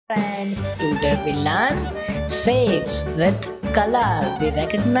Friends, today we learn shapes with color. We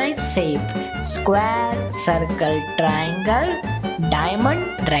recognize shape: square, circle, triangle, diamond,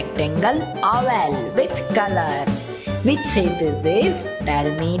 rectangle, oval with colors. Which shape is this? Tell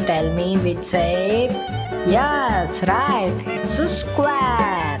me which shape? Yes, right. It's a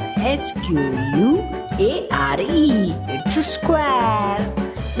square. S-Q-U-A-R-E. It's a square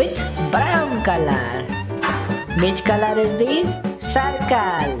with brown color. Which color is this?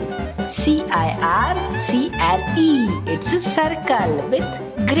 Circle. C-I-R-C-L-E. It's a circle with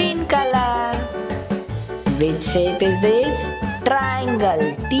green color. Which shape is this?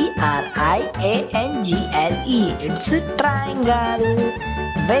 Triangle. T-R-I-A-N-G-L-E. It's a triangle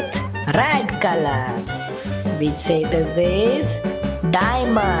with red color. Which shape is this?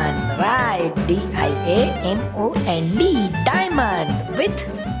 Diamond. Right. D-I-A-M-O-N-D. Diamond with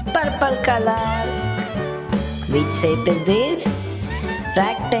purple color. Which shape is this?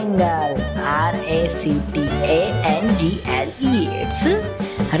 Rectangle. R-A-C-T-A-N-G-L-E. It's a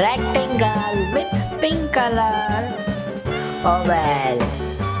rectangle with pink color. Oval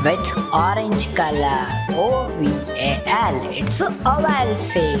with orange color. O-V-A-L. It's a oval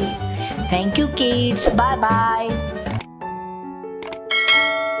shape. Thank you kids. Bye bye.